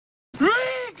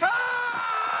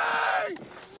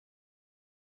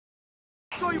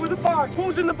box?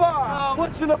 Who's in the box?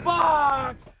 What's in the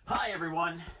box? Hi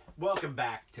everyone, welcome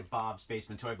back to Bob's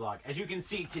Basement Toy Blog. As you can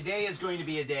see, today is going to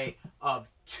be a day of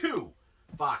 2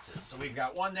 boxes. So we've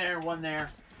got one there.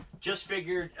 Just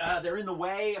figured they're in the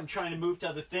way. I'm trying to move to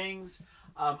other things.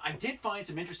 I did find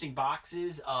some interesting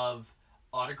boxes of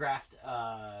autographed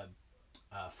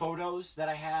photos that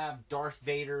I have. Darth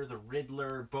Vader, the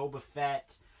Riddler, Boba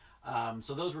Fett.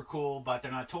 So those were cool, but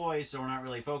they're not toys, so we're not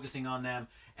really focusing on them.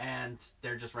 And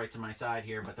they're just right to my side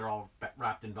here, but they're all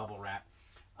wrapped in bubble wrap.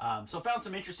 So I found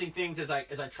some interesting things as I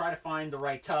try to find the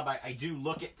right tub. I do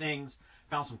look at things.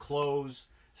 Found some clothes.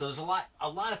 So there's a lot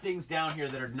of things down here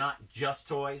that are not just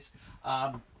toys.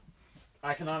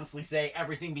 I can honestly say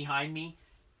everything behind me,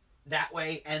 that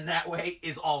way and that way,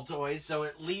 is all toys. So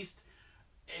at least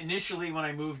initially when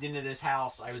I moved into this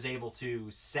house, I was able to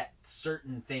set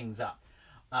certain things up.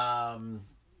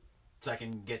 So I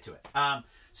can get to it.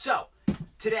 So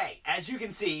today, as you can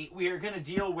see, we are going to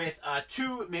deal with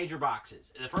 2 major boxes.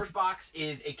 The first box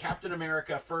is a Captain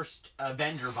America First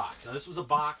Avenger box. Now, this was a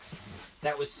box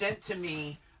that was sent to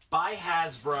me by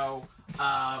Hasbro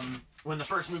when the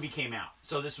first movie came out.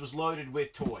 So this was loaded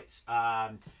with toys.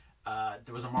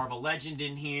 There was a Marvel Legend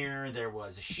in here. There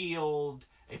was a shield.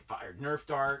 It fired Nerf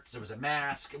darts. There was a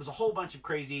mask. It was a whole bunch of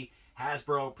crazy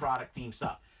Hasbro product themed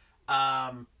stuff.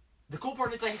 The cool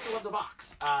part is I still love the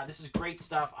box. This is great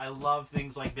stuff. I love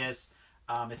things like this.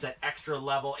 It's that extra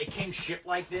level. It came shipped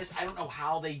like this. I don't know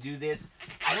how they do this.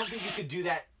 I don't think you could do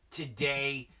that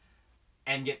today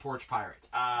and get Porch Pirates.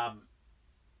 I'd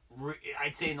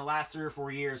say in the last 3 or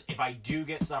 4 years, if I do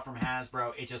get stuff from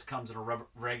Hasbro, it just comes in a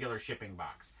regular shipping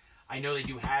box. I know they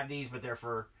do have these, but they're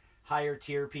for higher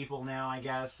tier people now, I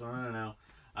guess. I don't know.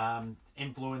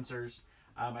 Influencers.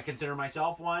 I consider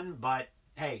myself one, but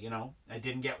hey, you know, I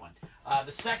didn't get one.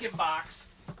 The second box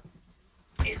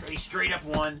is a straight up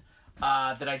one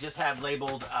that I just have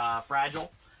labeled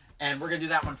Fragile. And we're going to do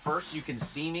that one first so you can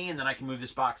see me, and then I can move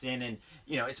this box in. And,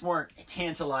 you know, it's more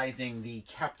tantalizing, the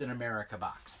Captain America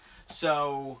box.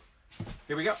 So,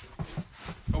 here we go.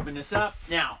 Open this up.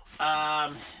 Now,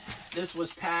 this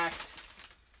was packed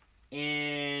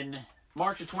in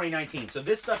March of 2019. So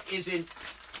this stuff isn't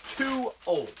too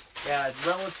old.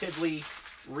 Relatively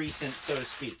recent, so to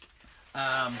speak.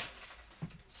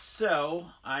 So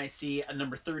I see a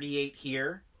number 38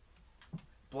 here,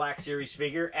 Black Series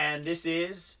figure, and this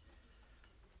is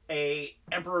a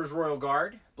Emperor's Royal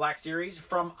Guard Black Series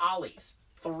from Ollie's.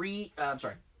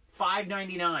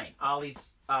 $5.99.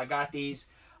 Ollie's got these.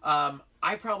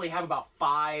 I probably have about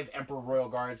 5 Emperor Royal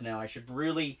Guards now. I should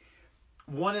really.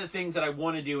 One of the things that I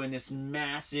want to do in this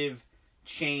massive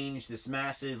change, this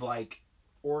massive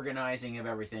organizing of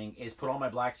everything, is put all my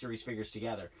Black Series figures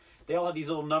together. They all have these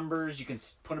little numbers. You can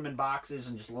put them in boxes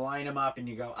and just line them up, and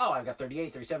you go, oh, I've got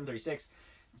 38, 37, 36,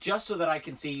 just so that I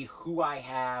can see who I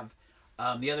have.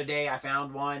 The other day I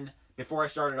found one before I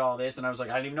started all this, and I was like,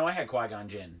 I didn't even know I had Qui-Gon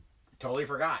Jinn. Totally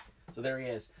forgot. So there he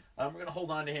is. We're going to hold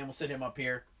on to him. We'll sit him up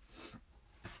here.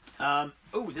 Oh,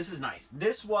 this is nice.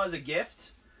 This was a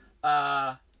gift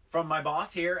from my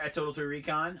boss here at Total Toy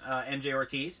Recon, MJ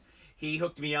Ortiz. He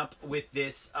hooked me up with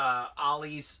this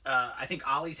Ollie's. I think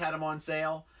Ollie's had them on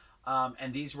sale.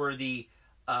 And these were the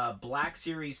Black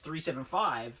Series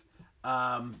 375.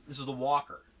 This was the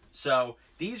Walker. So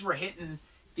these were hitting.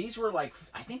 These were I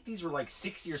think these were like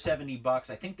 60 or 70 bucks.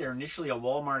 I think they're initially a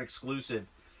Walmart exclusive.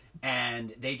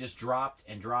 And they just dropped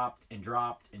and dropped and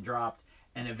dropped and dropped.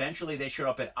 And eventually they showed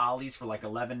up at Ollie's for like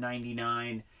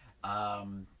 $11.99.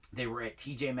 They were at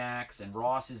TJ Maxx and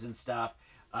Ross's and stuff.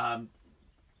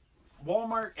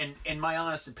 Walmart, and in my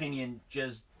honest opinion,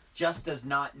 just does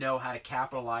not know how to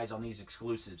capitalize on these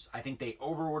exclusives. I think they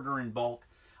overorder in bulk.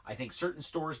 I think certain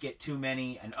stores get too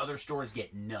many and other stores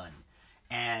get none.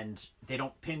 And they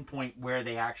don't pinpoint where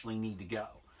they actually need to go.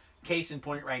 Case in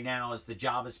point right now is the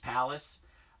Jabba's Palace.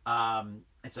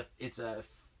 It's a $50,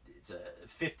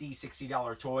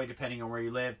 $60 toy depending on where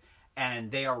you live. And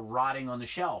they are rotting on the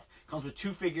shelf. Comes with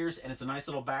 2 figures, and it's a nice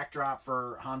little backdrop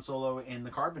for Han Solo in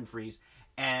the carbon freeze.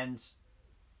 And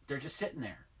they're just sitting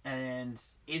there. And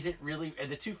is it really,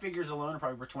 the 2 figures alone are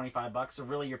probably worth 25 bucks. So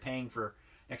really you're paying for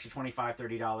an extra $25,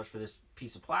 $30 for this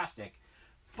piece of plastic.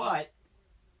 But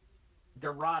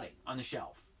they're rotting on the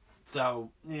shelf.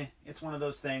 So, it's one of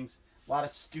those things. A lot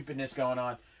of stupidness going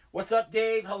on. What's up,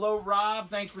 Dave? Hello, Rob.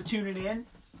 Thanks for tuning in.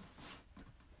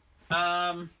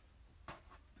 All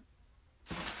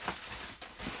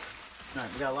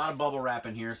right, we got a lot of bubble wrap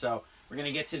in here, so we're going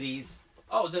to get to these.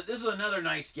 Oh, so this is another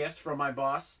nice gift from my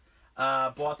boss.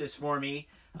 Bought this for me.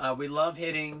 We love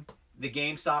hitting the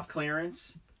GameStop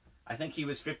clearance. I think he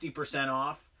was 50%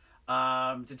 off.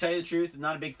 To tell you the truth, I'm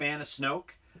not a big fan of Snoke.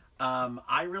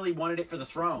 I really wanted it for the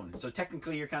throne. So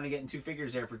technically you're kind of getting 2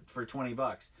 figures there for 20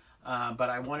 bucks. But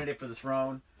I wanted it for the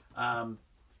throne.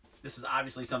 This is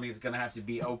obviously something that's going to have to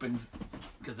be opened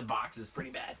because the box is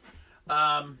pretty bad.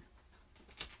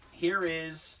 Here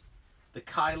is the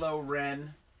Kylo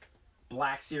Ren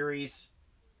Black Series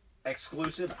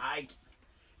exclusive.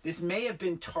 This may have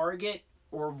been Target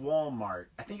or Walmart.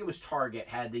 I think it was Target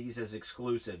had these as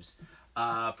exclusives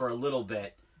for a little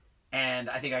bit. And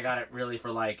I think I got it really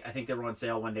for like, I think they were on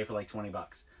sale one day for like 20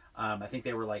 bucks. I think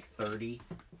they were like 30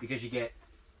 because you get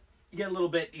a little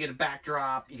bit, you get a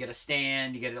backdrop, you get a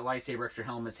stand, you get a lightsaber, extra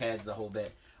helmets, heads, the whole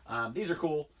bit. These are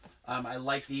cool. I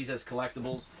like these as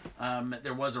collectibles.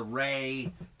 There was a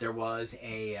Rey, there was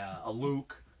a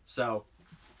Luke. So,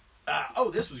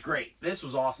 oh, this was great. This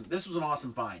was awesome. This was an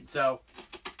awesome find. So,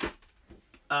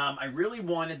 I really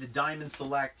wanted the Diamond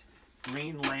Select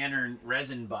Green Lantern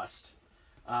resin bust.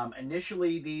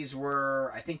 Initially, these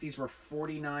were, I think these were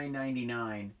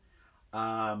 $49.99.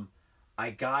 I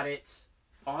got it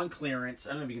on clearance.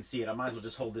 I don't know if you can see it. I might as well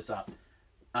just hold this up.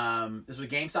 This was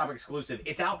a GameStop exclusive.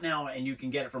 It's out now, and you can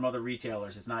get it from other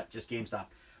retailers. It's not just GameStop.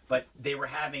 But they were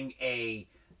having a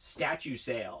statue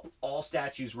sale. All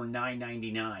statues were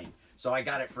 $9.99. So I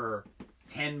got it for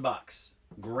 10 bucks.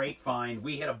 Great find.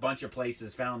 We hit a bunch of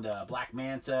places, found Black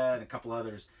Manta and a couple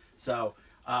others. So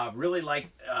really like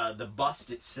the bust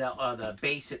itself, the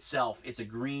base itself. It's a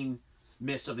green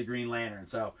mist of the Green Lantern.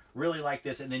 So really like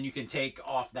this. And then you can take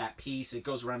off that piece. It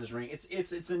goes around this ring.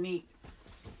 It's a neat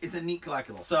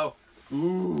collectible. So,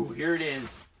 ooh, here it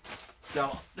is.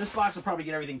 So this box will probably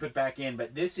get everything put back in,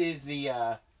 but this is the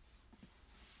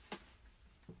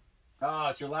oh,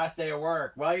 it's your last day of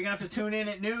work. Well, you're gonna have to tune in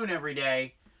at noon every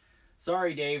day.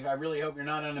 Sorry, Dave. I really hope you're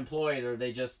not unemployed or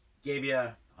they just gave you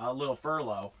a little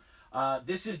furlough.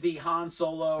 This is the Han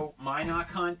Solo Minoc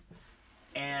hunt,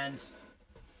 and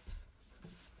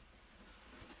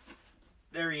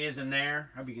there he is in there.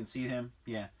 Hope you can see him.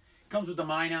 Yeah, comes with the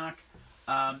Minoc.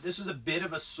 This was a bit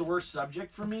of a sore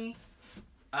subject for me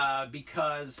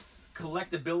because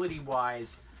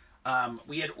collectability-wise,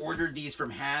 we had ordered these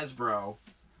from Hasbro.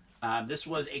 This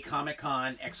was a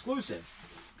Comic-Con exclusive.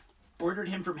 Ordered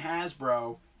him from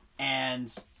Hasbro,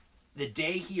 and the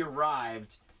day he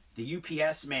arrived, the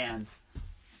UPS man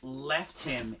left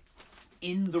him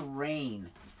in the rain,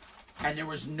 and there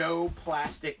was no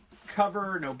plastic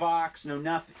cover, no box, no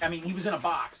nothing. I mean, he was in a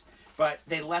box, but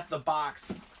they left the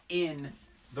box in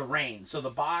the rain. So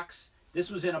the box, this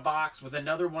was in a box with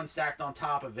another one stacked on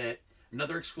top of it,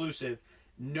 another exclusive,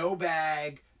 no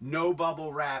bag, no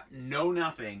bubble wrap, no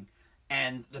nothing,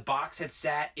 and the box had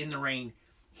sat in the rain.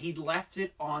 He'd left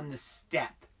it on the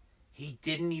step. He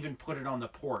didn't even put it on the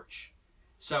porch.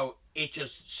 So it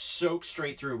just soaked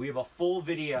straight through. We have a full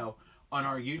video on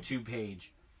our YouTube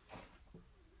page.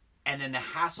 And then the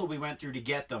hassle we went through to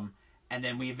get them. And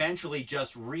then we eventually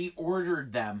just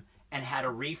reordered them and had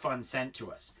a refund sent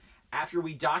to us. After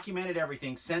we documented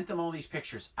everything, sent them all these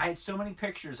pictures. I had so many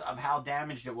pictures of how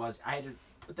damaged it was. I had to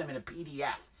put them in a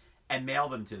PDF and mail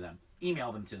them to them.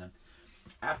 Email them to them.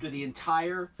 After the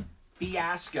entire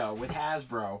fiasco with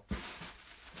Hasbro,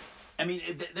 I mean,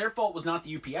 their fault was not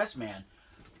the UPS man.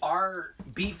 Our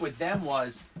beef with them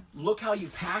was, look how you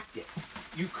packed it.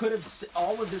 You could have,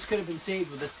 all of this could have been saved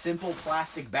with a simple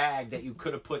plastic bag that you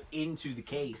could have put into the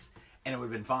case, and it would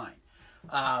have been fine.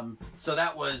 So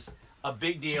that was a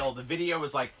big deal. The video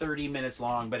was like 30 minutes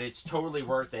long, but it's totally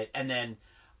worth it. And then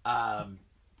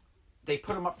they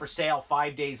put them up for sale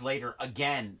 5 days later,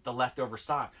 again, the leftover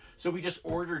stock. So we just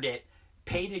ordered it,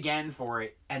 paid again for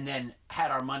it, and then had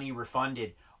our money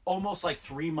refunded almost like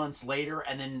 3 months later.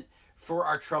 And then for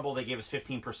our trouble, they gave us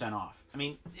 15% off. I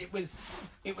mean, it was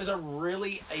a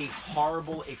really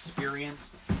horrible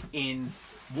experience in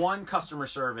one, customer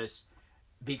service,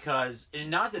 because, and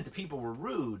not that the people were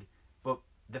rude, but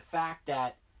the fact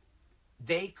that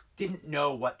they didn't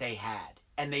know what they had.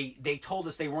 And they told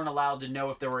us they weren't allowed to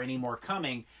know if there were any more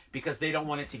coming because they don't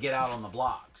want it to get out on the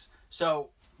blogs. So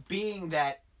being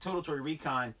that Total Toy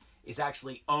Recon is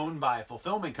actually owned by a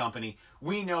fulfillment company,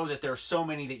 we know that there's so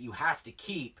many that you have to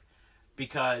keep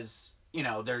because, you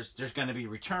know, there's going to be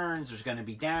returns, there's going to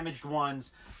be damaged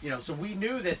ones, you know, so we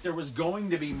knew that there was going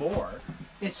to be more.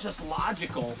 It's just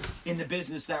logical in the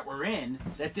business that we're in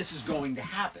that this is going to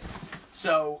happen.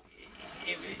 So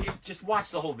just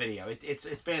watch the whole video. It's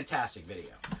a fantastic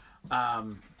video.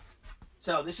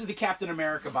 So this is the Captain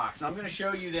America box. And I'm going to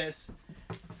show you this.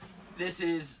 This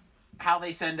is how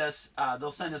they send us.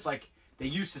 They'll send us, like they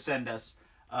used to send us,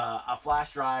 a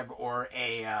flash drive or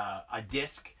a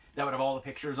disc that would have all the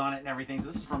pictures on it and everything. So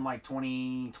this is from like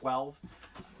 2012.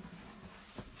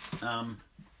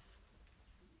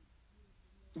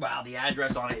 Wow, the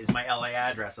address on it is my LA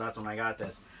address, so that's when I got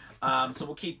this. So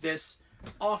we'll keep this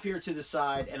off here to the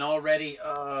side, and already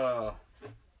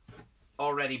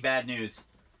bad news.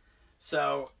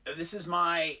 So this is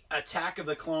my Attack of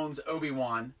the Clones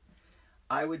Obi-Wan.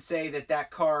 I would say that that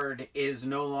card is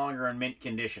no longer in mint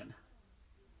condition.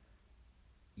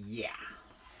 Yeah.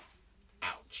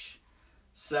 Ouch.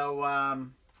 So,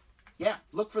 yeah,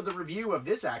 look for the review of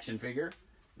this action figure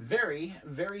very,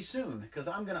 very soon, because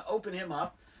I'm going to open him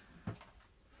up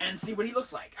and see what he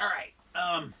looks like. All right.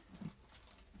 I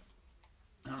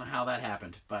don't know how that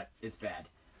happened, but it's bad.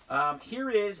 Here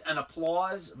is an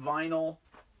Applause vinyl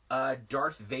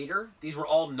Darth Vader. These were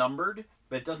all numbered,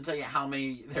 but it doesn't tell you how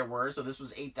many there were. So this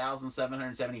was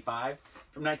 8,775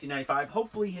 from 1995.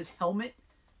 Hopefully his helmet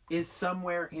is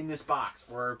somewhere in this box,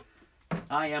 or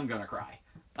I am going to cry.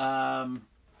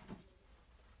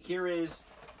 Here is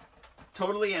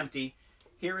totally empty.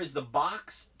 Here is the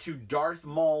box to Darth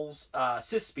Maul's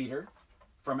Sith Speeder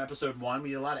from Episode 1. We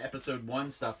did a lot of Episode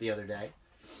 1 stuff the other day.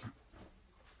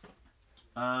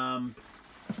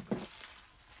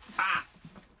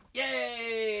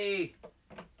 Yay!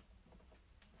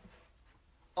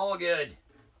 All good.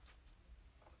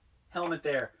 Helmet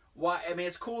there. Why? I mean,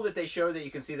 it's cool that they show that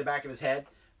you can see the back of his head,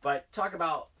 but talk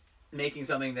about making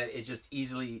something that is just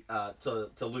easily to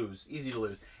lose, easy to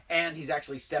lose. And he's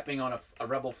actually stepping on a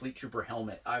Rebel Fleet Trooper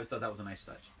helmet. I always thought that was a nice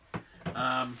touch.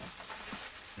 I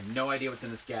have no idea what's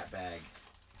in this Gap bag.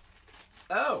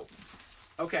 Oh,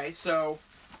 okay. So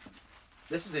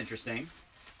this is interesting,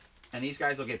 and these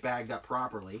guys will get bagged up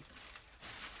properly.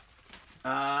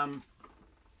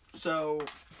 So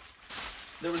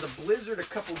there was a blizzard a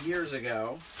couple years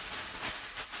ago,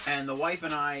 and the wife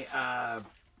and I,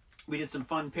 we did some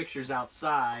fun pictures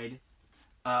outside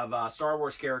of Star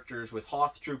Wars characters with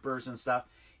Hoth troopers and stuff.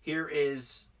 Here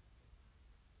is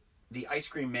the Ice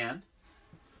Cream Man,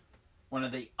 one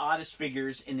of the oddest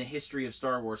figures in the history of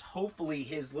Star Wars. Hopefully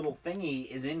his little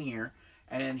thingy is in here.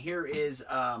 And here is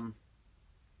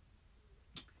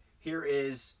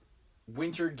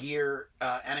Winter Gear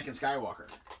Anakin Skywalker.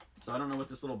 So I don't know what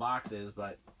this little box is,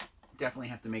 but definitely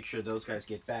have to make sure those guys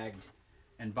get bagged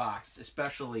and boxed,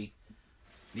 especially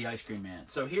the Ice Cream Man.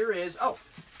 So here is,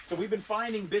 so we've been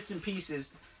finding bits and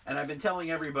pieces, and I've been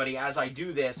telling everybody as I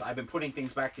do this, I've been putting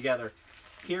things back together.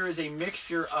 Here is a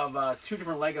mixture of two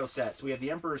different Lego sets. We have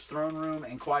the Emperor's Throne Room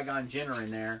and Qui-Gon Jinn are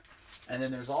in there. And then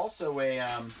there's also a,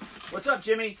 what's up,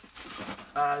 Jimmy?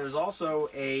 There's also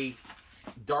a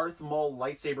Darth Maul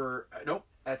lightsaber, nope,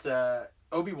 that's a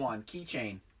Obi-Wan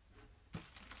keychain.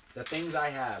 The things I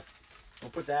have.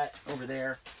 We'll put that over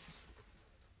there.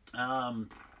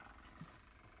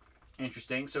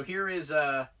 Interesting. So here is,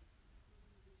 I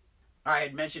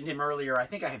had mentioned him earlier. I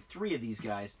think I have 3 of these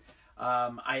guys.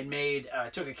 I had made,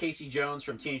 took a Casey Jones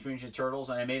from Teenage Mutant Ninja Turtles,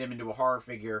 and I made him into a horror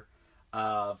figure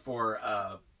for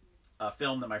a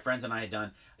film that my friends and I had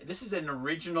done. This is an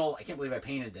original, I can't believe I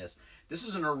painted this. This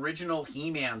is an original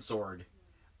He-Man sword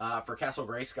for Castle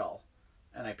Grayskull.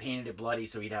 And I painted it bloody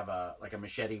so he'd have a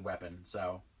machete weapon.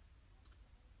 So,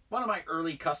 one of my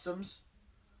early customs.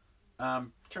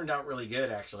 Turned out really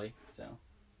good, actually. So,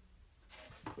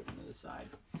 put him to the side.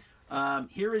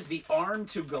 Here is the arm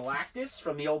to Galactus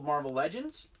from the old Marvel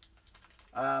Legends.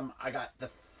 I got the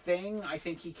Thing. I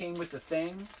think he came with the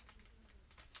Thing.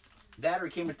 That or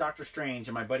he came with Doctor Strange,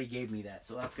 and my buddy gave me that.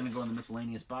 So that's going to go in the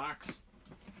miscellaneous box.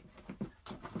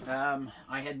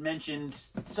 I had mentioned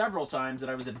several times that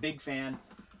I was a big fan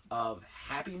of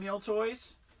Happy Meal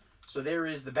toys. So there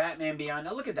is the Batman Beyond.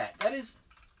 Now look at that. That is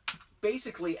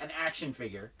basically an action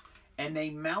figure. And they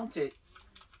mount it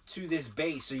to this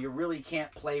base, so you really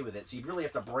can't play with it. So you'd really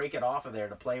have to break it off of there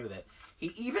to play with it. He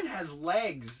even has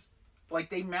legs. Like,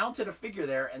 they mounted a figure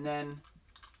there, and then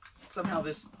somehow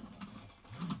this...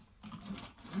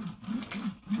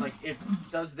 Like, it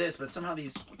does this, but somehow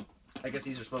these... I guess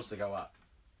these are supposed to go up.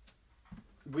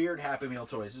 Weird Happy Meal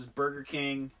toys. This is Burger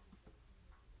King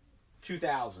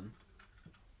 2000.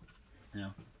 Yeah,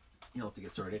 you'll have to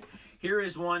get sorted. Here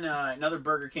is one, another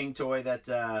Burger King toy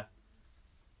that...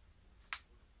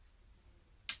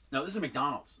 No, this is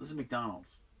McDonald's. This is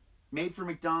McDonald's. Made for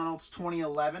McDonald's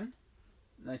 2011.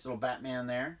 Nice little Batman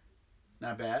there.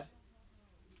 Not bad.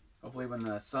 Hopefully when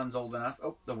the sun's old enough.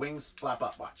 Oh, the wings flap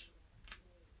up. Watch.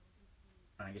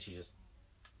 I guess you just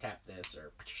tap this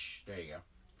or... There you go.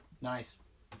 Nice.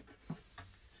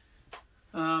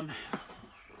 Oh.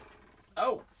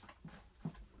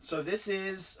 So this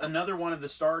is another one of the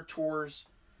Star Tours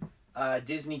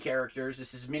Disney characters.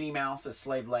 This is Minnie Mouse as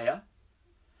Slave Leia.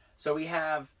 So we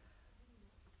have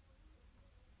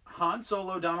Han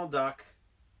Solo Donald Duck.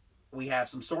 We have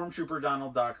some Stormtrooper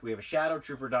Donald Duck. We have a Shadow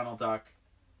Trooper Donald Duck.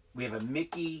 We have a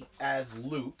Mickey as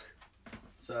Luke.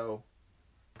 So,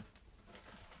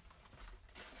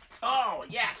 oh,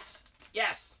 yes!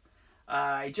 Yes!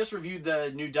 I just reviewed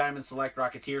the new Diamond Select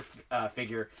Rocketeer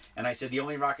figure, and I said the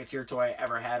only Rocketeer toy I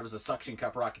ever had was a suction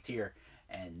cup Rocketeer.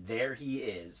 And there he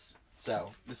is.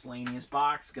 So, miscellaneous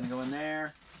box, gonna go in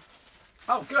there.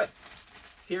 Oh, good!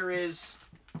 Here is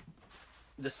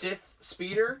the Sith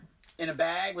Speeder in a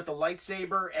bag with the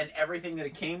lightsaber and everything that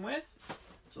it came with.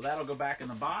 So that'll go back in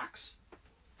the box.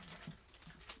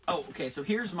 Oh, okay, so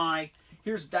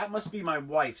that must be my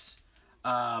wife's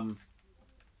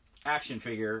action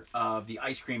figure of the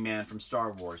Ice Cream Man from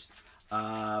Star Wars.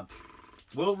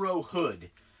 Wilro Hood.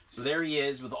 So there he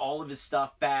is with all of his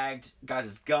stuff bagged, got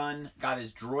his gun, got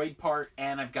his droid part,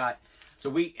 and I've got...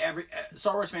 So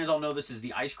Star Wars fans all know this is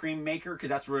the ice cream maker, because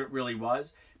that's what it really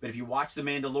was. But if you watch The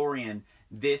Mandalorian,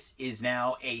 this is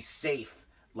now a safe,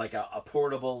 like a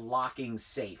portable locking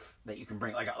safe that you can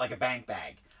bring, like a bank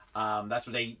bag. That's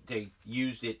what they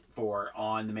used it for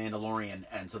on The Mandalorian,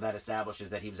 and so that establishes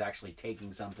that he was actually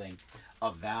taking something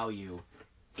of value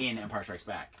in Empire Strikes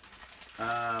Back.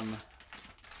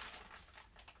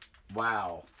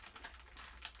 Wow.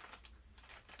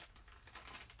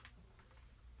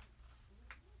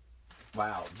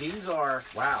 Wow. These are...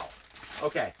 Wow.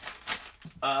 Okay.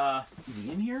 Is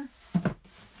he in here?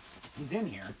 He's in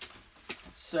here.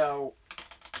 So...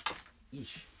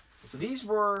 Eesh. So these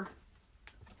were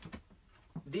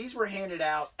handed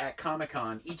out at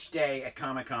Comic-Con, each day at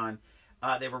Comic-Con.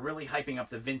 They were really hyping up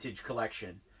the vintage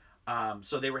collection.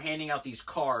 So they were handing out these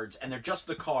cards, and they're just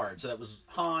the cards. So that was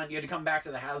Han. You had to come back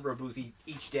to the Hasbro booth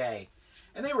each day.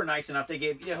 And they were nice enough. They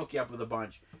hook you up with a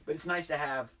bunch. But it's nice to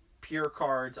have pure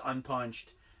cards,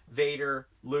 unpunched. Vader,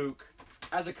 Luke.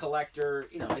 As a collector,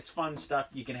 you know, it's fun stuff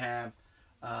you can have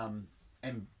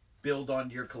and build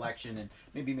onto your collection and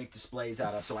maybe make displays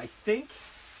out of. So I think...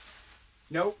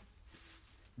 Nope.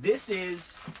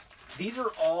 These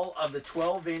are all of the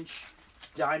 12-inch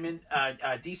Diamond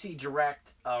DC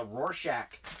Direct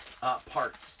Rorschach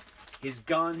parts. His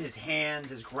gun, his hands,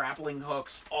 his grappling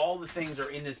hooks, all the things are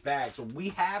in this bag. So we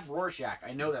have Rorschach.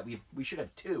 I know that we should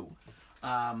have two.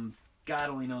 God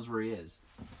only knows where he is.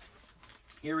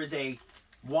 Here is a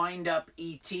wind-up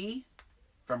E.T.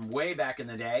 from way back in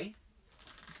the day.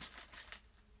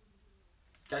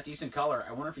 Got decent color.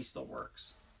 I wonder if he still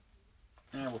works.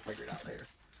 We'll figure it out later.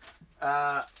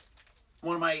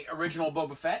 One of my original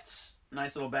Boba Fett's.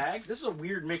 Nice little bag. This is a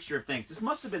weird mixture of things. This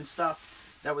must have been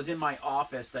stuff that was in my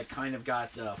office that kind of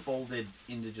got folded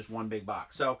into just one big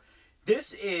box. So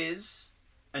this is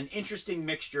an interesting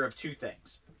mixture of two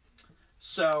things.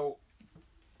 So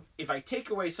if I take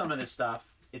away some of this stuff,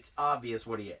 it's obvious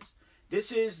what he is.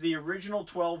 This is the original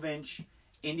 12-inch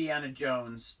Indiana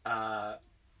Jones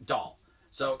doll.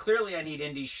 So clearly I need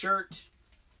Indy's shirt,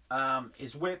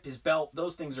 his whip, his belt.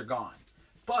 Those things are gone.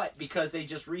 But because they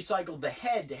just recycled the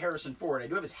head to Harrison Ford, I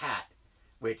do have his hat,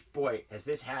 which, boy, has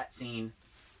this hat seen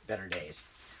better days.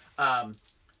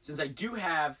 Since it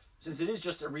is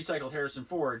just a recycled Harrison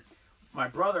Ford, my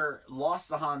brother lost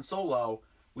the Han Solo.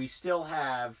 We still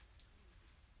have,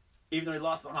 even though he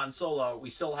lost the Han Solo, we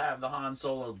still have the Han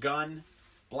Solo gun,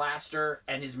 blaster,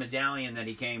 and his medallion that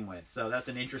he came with. So that's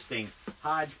an interesting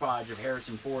hodgepodge of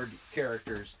Harrison Ford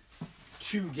characters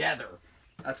together.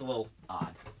 That's a little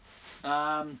odd.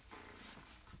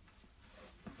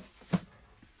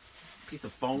 Piece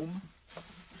of foam.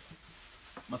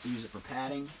 Must have used it for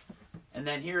padding. And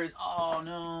then here is, oh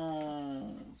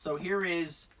no. So here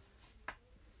is,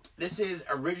 this is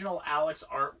original Alex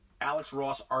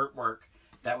Ross artwork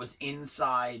that was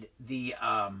inside the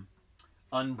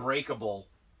Unbreakable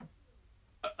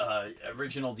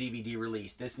original DVD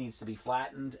release. This needs to be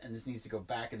flattened, and this needs to go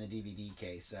back in the DVD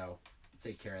case. So I'll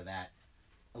take care of that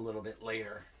a little bit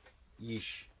later.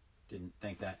 Yeesh. Didn't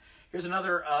think that. Here's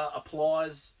another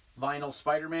Applause vinyl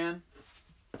Spider-Man.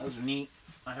 Those are neat.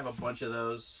 I have a bunch of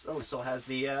those. Oh, it still has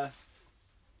the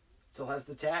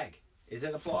tag. Is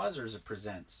it Applause or is it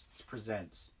Presents? It's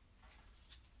Presents.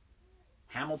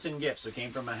 Hamilton Gifts. It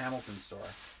came from a Hamilton store.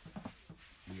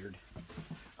 Weird.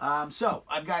 So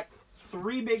I've got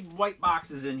 3 big white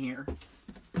boxes in here.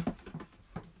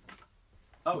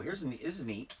 Oh, this is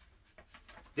neat.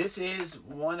 This is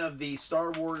one of the Star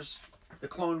Wars, the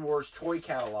Clone Wars toy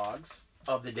catalogs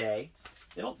of the day.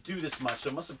 They don't do this much, so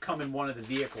it must have come in one of the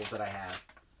vehicles that I have.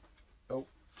 Oh,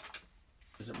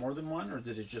 is it more than one, or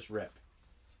did it just rip?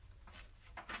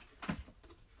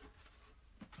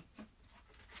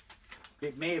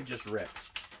 It may have just ripped,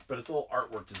 but it's little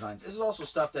artwork designs. This is also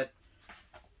stuff that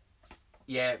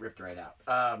Yeah, it ripped right out.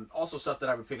 Also stuff that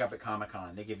I would pick up at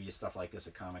Comic-Con. They give you stuff like this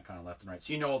at Comic-Con left and right.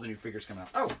 So you know all the new figures coming out.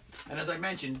 Oh, and as I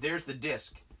mentioned, there's the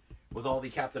disc with all the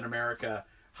Captain America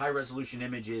high-resolution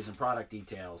images and product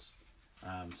details.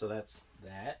 So that's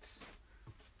that.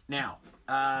 Now,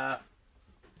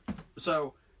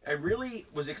 so I really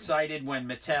was excited when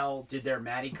Mattel did their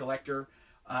Matty Collector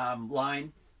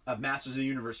line of Masters of the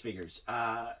Universe figures.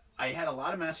 I had a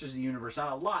lot of Masters of the Universe,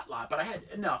 not a lot, but I had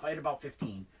enough. I had about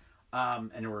 15,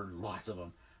 and there were lots of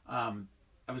them.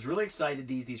 I was really excited.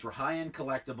 These were high-end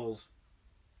collectibles,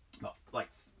 like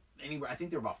anywhere. I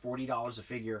think they were about $40 a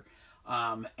figure,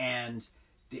 and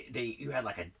you had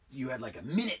like a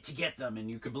minute to get them, and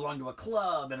you could belong to a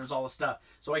club, and it was all this stuff.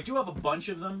 So I do have a bunch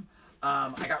of them.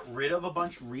 I got rid of a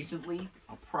bunch recently.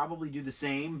 I'll probably do the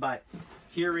same, but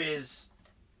here is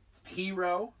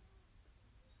Hero.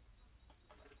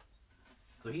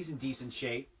 So he's in decent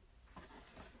shape.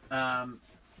 And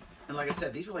like I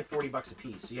said, these were like 40 bucks a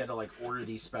piece. So you had to like order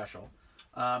these special.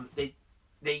 They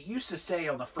used to say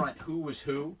on the front who was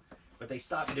who, but they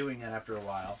stopped doing that after a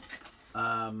while.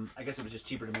 I guess it was just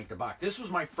cheaper to make the box. This was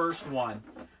my first one,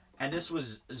 and this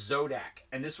was Zodak,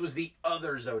 and this was the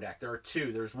other Zodak. There are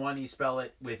two. There's one you spell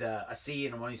it with a C,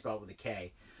 and one you spell it with a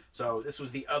K. So this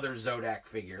was the other Zodak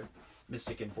figure,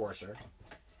 Mystic Enforcer.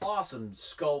 Awesome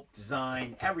sculpt,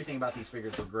 design, everything about these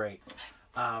figures were great.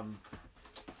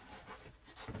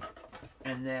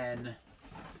 And then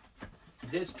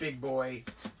this big boy,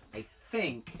 I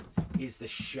think, is the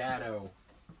Shadow.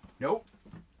 Nope.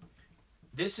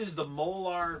 This is the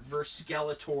Molar vs.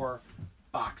 Skeletor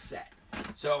box set.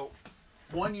 So,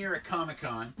 one year at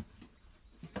Comic-Con,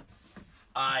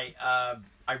 I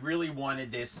really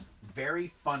wanted this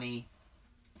very funny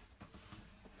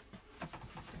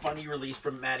release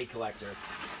from Matty Collector.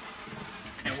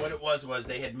 And what it was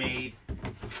they had made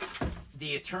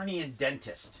the Attorney and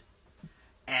Dentist.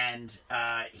 And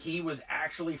he was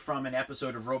actually from an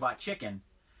episode of Robot Chicken,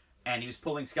 and he was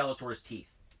pulling Skeletor's teeth.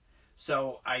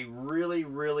 So I really,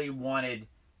 really wanted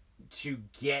to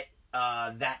get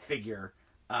that figure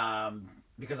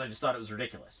because I just thought it was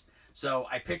ridiculous. So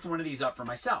I picked one of these up for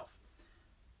myself.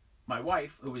 My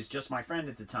wife, who was just my friend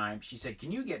at the time, she said,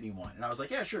 "Can you get me one?" And I was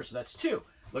like, "Yeah, sure." So that's two.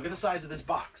 Look at the size of this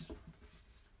box.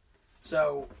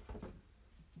 So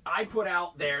I put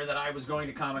out there that I was going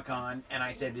to Comic-Con, and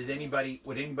I said, would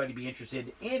anybody be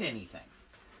interested in anything?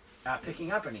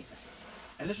 Picking up anything?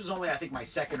 And this was only, I think, my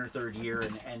second or third year,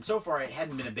 and so far it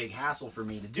hadn't been a big hassle for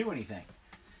me to do anything.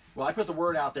 Well, I put the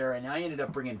word out there, and I ended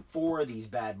up bringing 4 of these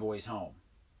bad boys home.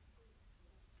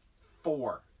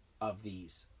 4 of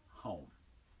these home.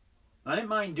 I didn't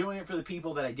mind doing it for the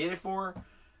people that I did it for,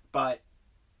 but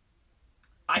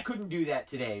I couldn't do that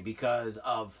today because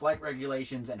of flight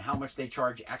regulations and how much they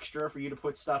charge extra for you to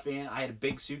put stuff in. I had a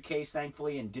big suitcase,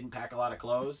 thankfully, and didn't pack a lot of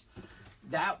clothes.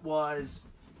 That was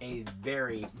a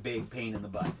very big pain in the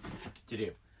butt to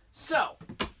do. So,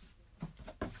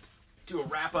 do a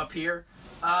wrap up here.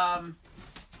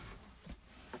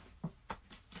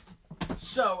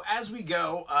 So, as we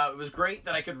go, it was great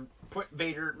that I could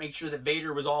make sure that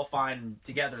Vader was all fine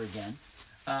together again.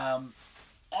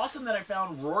 Awesome that I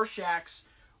found Rorschach's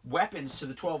weapons to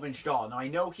the 12-inch doll. Now, I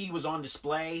know he was on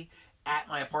display at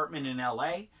my apartment in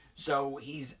LA, so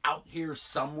he's out here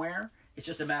somewhere. It's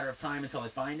just a matter of time until I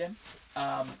find him.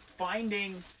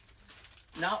 Finding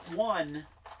not 1,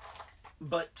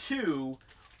 but 2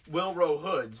 Wilro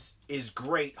hoods is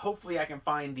great. Hopefully I can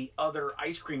find the other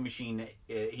ice cream machine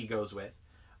that he goes with.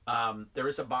 There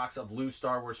is a box of loose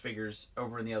Star Wars figures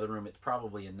over in the other room. It's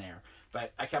probably in there.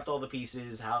 But I kept all the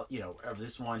pieces, of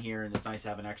this one here, and it's nice to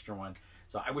have an extra one.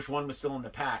 So I wish one was still in the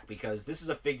pack, because this is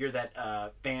a figure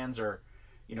that fans are,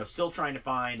 still trying to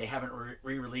find. They haven't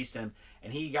re-released him,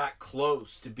 and he got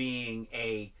close to being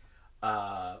a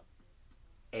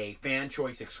fan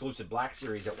choice exclusive Black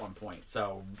Series at one point.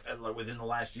 So within the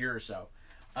last year or so,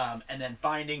 and then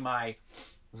finding my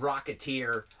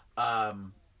Rocketeer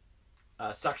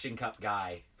suction cup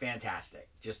guy, fantastic.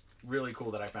 Just really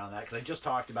cool that I found that, because I just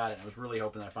talked about it and I was really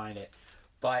hoping that I find it.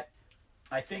 But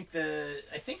I think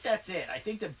that's it. I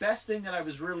think the best thing that I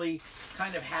was really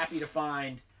kind of happy to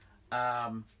find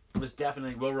was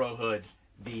definitely Wilro Hood,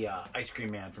 the ice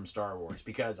cream man from Star Wars,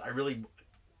 because I really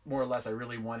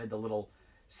wanted the little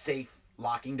safe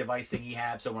locking device thing he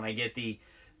had. So when I get the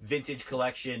vintage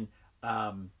collection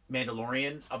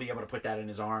Mandalorian, I'll be able to put that in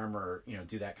his arm, or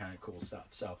do that kind of cool stuff.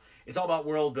 So it's all about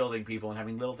world building, people, and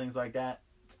having little things like that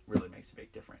really makes a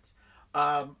big difference.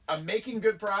 I'm making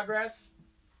good progress.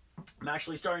 I'm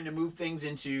actually starting to move things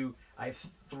into, I have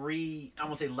 3, I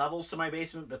won't say levels to my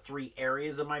basement, but 3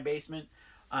 areas of my basement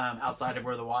outside of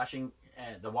where the washer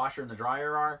and the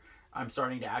dryer are. I'm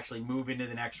starting to actually move into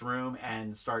the next room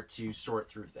and start to sort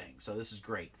through things. So this is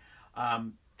great.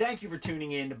 Thank you for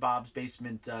tuning in to Bob's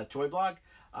Basement Toy Blog.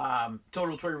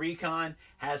 Total Toy Recon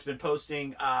has been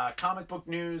posting comic book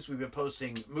news. We've been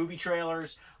posting movie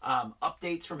trailers,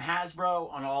 updates from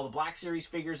Hasbro on all the Black Series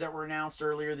figures that were announced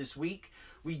earlier this week.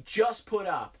 We just put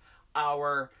up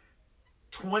our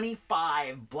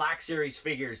 25 Black Series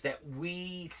figures that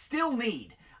we still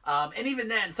need. And even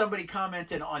then, somebody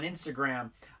commented on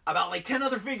Instagram about like 10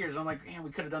 other figures. I'm like, man, we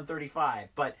could have done 35.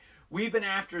 But we've been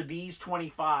after these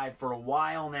 25 for a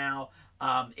while now.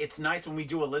 It's nice when we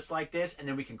do a list like this and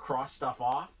then we can cross stuff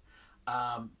off.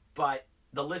 But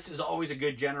the list is always a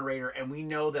good generator, and we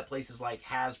know that places like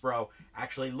Hasbro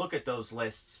actually look at those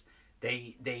lists.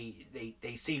 They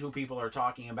see who people are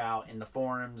talking about in the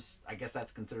forums. I guess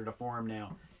that's considered a forum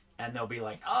now. And they'll be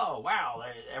like, oh, wow,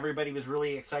 everybody was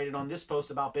really excited on this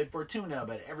post about Bib Fortuna,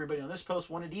 but everybody on this post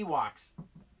wanted Ewoks.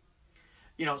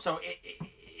 You know, so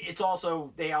it's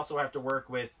also, they also have to work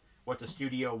with what the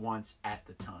studio wants at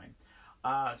the time.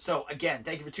 So, again,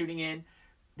 thank you for tuning in.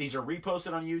 These are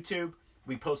reposted on YouTube.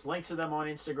 We post links to them on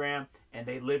Instagram, and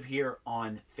they live here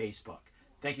on Facebook.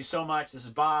 Thank you so much. This is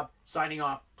Bob signing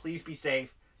off. Please be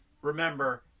safe.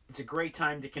 Remember, it's a great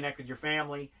time to connect with your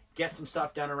family, get some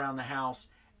stuff done around the house,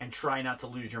 and try not to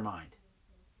lose your mind.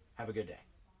 Have a good day.